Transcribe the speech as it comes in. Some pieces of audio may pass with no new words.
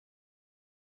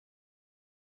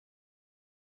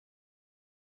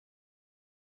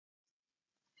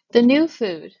The New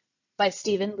Food by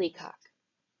Stephen Leacock.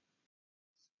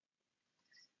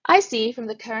 I see from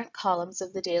the current columns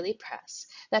of the daily press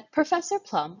that Professor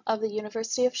Plum of the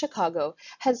University of Chicago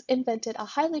has invented a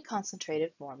highly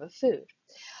concentrated form of food.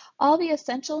 All the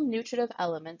essential nutritive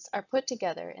elements are put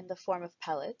together in the form of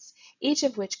pellets, each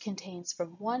of which contains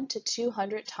from 1 to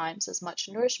 200 times as much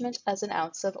nourishment as an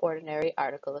ounce of ordinary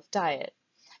article of diet.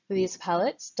 These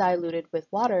pellets, diluted with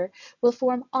water, will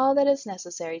form all that is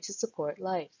necessary to support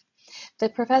life. The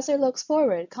professor looks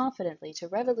forward confidently to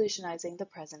revolutionizing the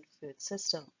present food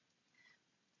system.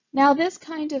 Now, this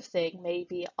kind of thing may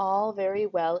be all very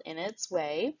well in its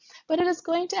way, but it is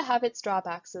going to have its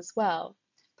drawbacks as well.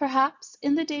 Perhaps,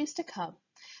 in the days to come,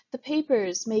 the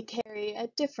papers may carry a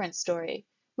different story,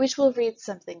 which will read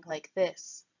something like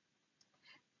this.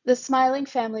 The smiling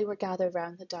family were gathered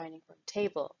round the dining room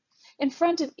table. In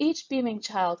front of each beaming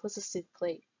child was a soup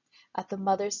plate. At the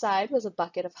mother's side was a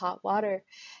bucket of hot water.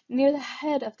 Near the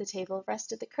head of the table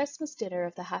rested the Christmas dinner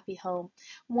of the happy home,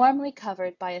 warmly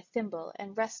covered by a thimble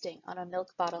and resting on a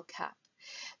milk bottle cap.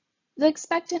 The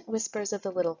expectant whispers of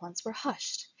the little ones were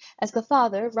hushed, as the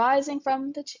father, rising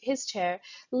from his chair,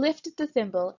 lifted the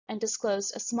thimble and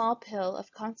disclosed a small pill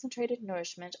of concentrated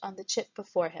nourishment on the chip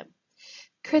before him.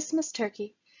 Christmas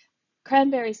turkey,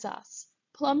 cranberry sauce,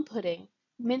 plum pudding,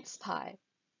 mince pie.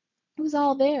 It was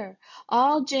all there,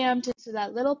 all jammed into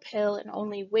that little pill and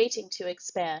only waiting to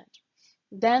expand.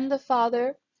 Then the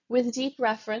father, with deep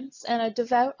reverence and a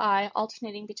devout eye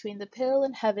alternating between the pill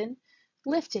and heaven,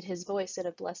 lifted his voice in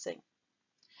a blessing.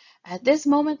 At this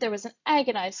moment there was an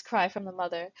agonized cry from the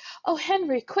mother. "Oh,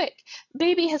 Henry, quick!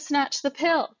 Baby has snatched the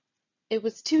pill!" It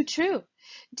was too true.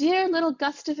 Dear little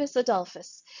Gustavus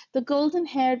Adolphus, the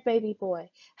golden-haired baby boy,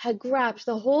 had grabbed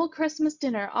the whole Christmas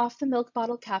dinner off the milk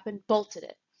bottle cap and bolted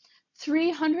it.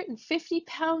 350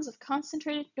 pounds of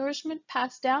concentrated nourishment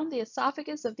passed down the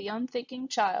esophagus of the unthinking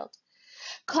child.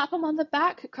 "Clap him on the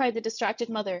back!" cried the distracted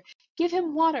mother. "Give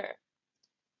him water!"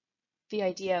 The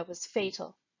idea was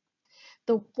fatal.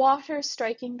 The water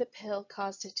striking the pill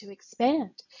caused it to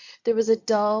expand. There was a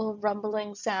dull,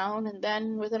 rumbling sound, and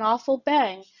then, with an awful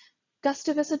bang,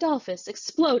 Gustavus Adolphus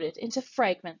exploded into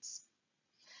fragments.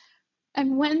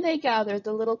 And when they gathered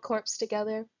the little corpse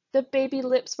together, the baby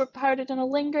lips were parted in a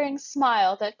lingering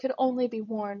smile that could only be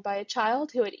worn by a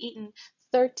child who had eaten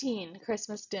 13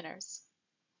 Christmas dinners.